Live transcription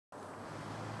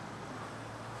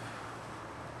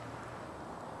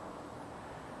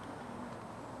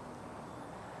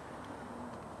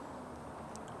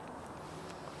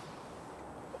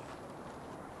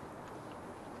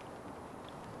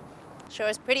Sure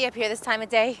is pretty up here this time of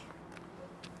day.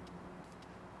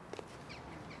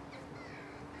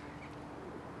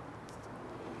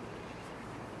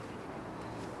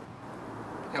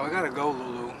 Yo, I gotta go,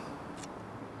 Lulu.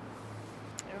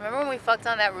 Remember when we fucked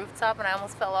on that rooftop and I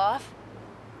almost fell off?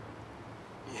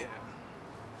 Yeah.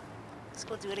 Let's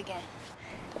go do it again.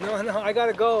 No, I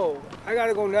gotta go. I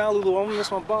gotta go now, Lulu. I'm gonna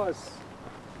miss my bus.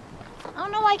 I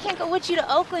don't know why I can't go with you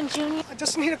to Oakland, Junior. I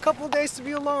just need a couple of days to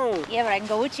be alone. Yeah, but I can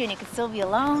go with you and you can still be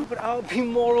alone. But I'll be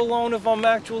more alone if I'm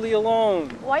actually alone.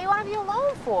 Why you want to be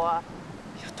alone for?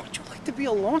 Yeah, don't you like to be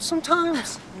alone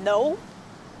sometimes? No.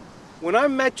 When I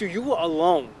met you, you were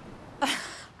alone.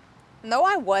 No,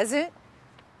 I wasn't.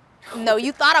 No,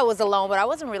 you thought I was alone, but I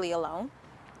wasn't really alone.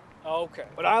 Okay.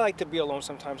 But I like to be alone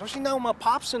sometimes. Especially now with my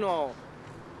pops and all.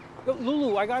 Yo,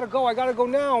 Lulu, I gotta go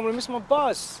now. I'm gonna miss my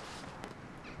bus.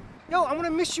 Yo, I'm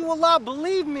gonna miss you a lot,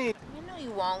 believe me. You know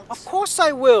you won't. Of course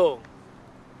I will.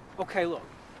 Okay, look.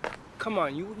 Come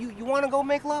on, you wanna go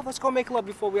make love? Let's go make love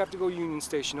before we have to go Union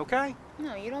Station, okay?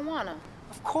 No, you don't wanna.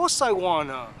 Of course I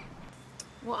wanna.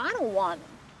 Well, I don't wanna.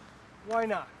 Why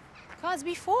not? 'Cause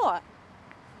before.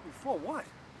 Before what?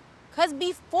 'Cause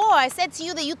before I said to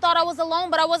you that you thought I was alone,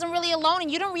 but I wasn't really alone, and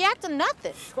you didn't react to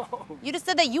nothing. Oh. You just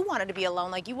said that you wanted to be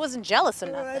alone, like you wasn't jealous or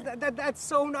nothing. That's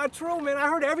so not true, man. I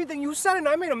heard everything you said, and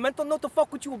I made a mental note to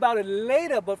fuck with you about it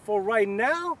later. But for right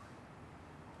now,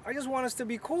 I just want us to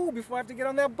be cool before I have to get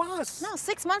on that bus. No,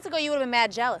 6 months ago you would have been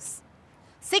mad jealous.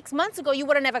 6 months ago you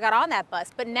would have never got on that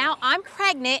bus. But now I'm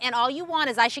pregnant, and all you want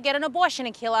is I should get an abortion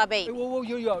and kill our baby. Whoa,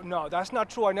 yo, no, that's not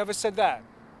true. I never said that.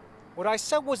 What I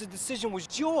said was the decision was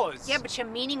yours. Yeah, but your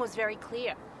meaning was very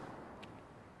clear.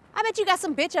 I bet you got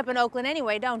some bitch up in Oakland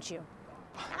anyway, don't you?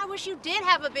 I wish you did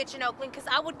have a bitch in Oakland, because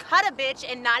I would cut a bitch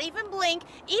and not even blink,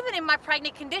 even in my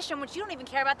pregnant condition, which you don't even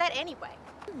care about that anyway.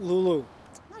 Lulu.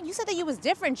 No, you said that you was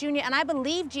different, Junior, and I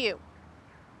believed you.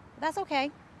 But that's okay.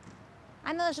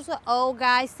 I know that's just what old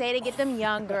guys say to get them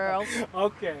young girls.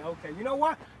 Okay. You know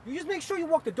what? You just make sure you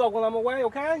walk the dog while I'm away,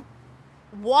 okay?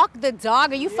 Walk the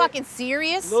dog? Are you fucking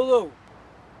serious? Lulu.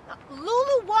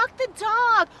 Lulu, walk the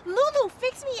dog. Lulu,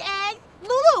 fix me egg.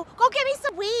 Lulu, go get me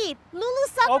some weed. Lulu,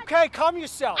 suck. Okay, calm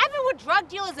yourself. I've been with drug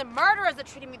dealers and murderers that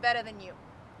treated me better than you.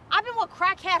 I've been with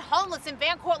crackhead homeless in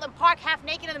Van Cortlandt Park, half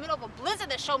naked in the middle of a blizzard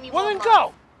that showed me Well, more then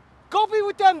love. go. Go be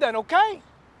with them then, okay?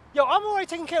 Yo, I'm already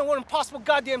taking care of one impossible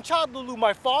goddamn child, Lulu,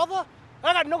 my father.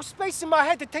 I got no space in my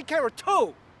head to take care of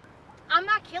two. I'm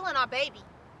not killing our baby.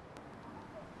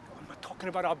 I'm not talking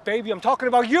about our baby, I'm talking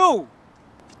about you.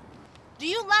 Do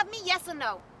you love me, yes or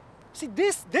no? See,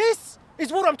 this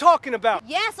is what I'm talking about.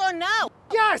 Yes or no?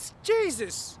 Yes,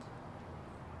 Jesus.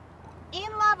 In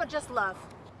love or just love?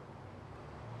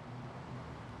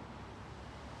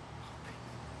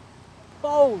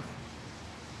 Both.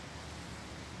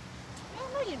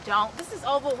 No, you don't. This is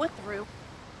over with, through.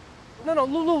 No,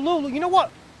 Lulu, you know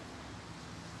what?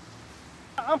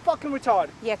 I'm fucking retarded.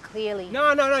 Yeah, clearly.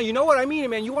 No, you know what? I mean it,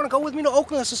 man. You want to go with me to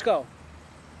Oakland? Let's just go.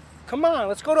 Come on,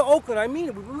 let's go to Oakland. I mean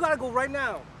it. We gotta go right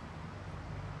now.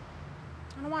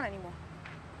 I don't want it anymore.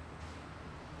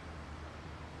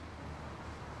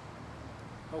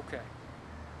 Okay.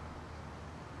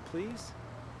 Please?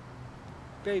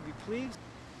 Baby, please?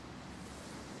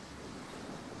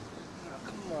 No,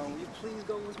 come on, will you please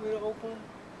go with me to Oakland?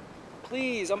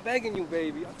 Please, I'm begging you,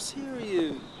 baby. I'm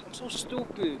serious. I'm so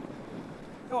stupid.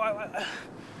 No, I'm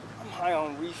high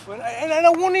on reefer, and I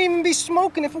wouldn't even be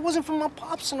smoking if it wasn't for my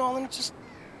pops and all, and it just...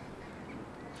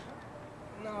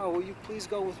 No, will you please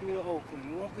go with me to Oakland?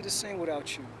 It won't be the same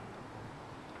without you.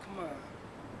 Come on.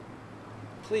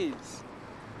 Please.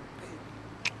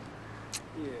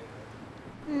 Baby.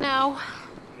 Yeah. No.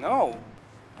 No?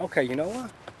 Okay, you know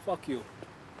what? Fuck you.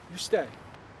 You stay.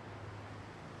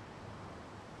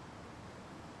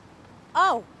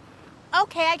 Oh.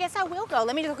 Okay, I guess I will go.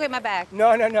 Let me just go get my bag.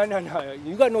 No.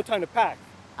 You got no time to pack.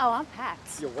 Oh, I'm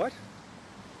packed. You what?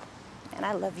 And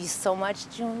I love you so much,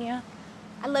 Junior.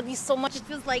 I love you so much. It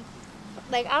feels like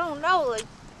I don't know,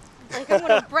 like I'm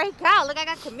gonna break out. Like I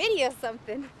got chlamydia or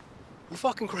something. You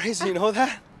fucking crazy, you know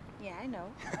that? Yeah, I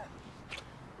know.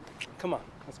 Come on,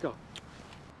 let's go.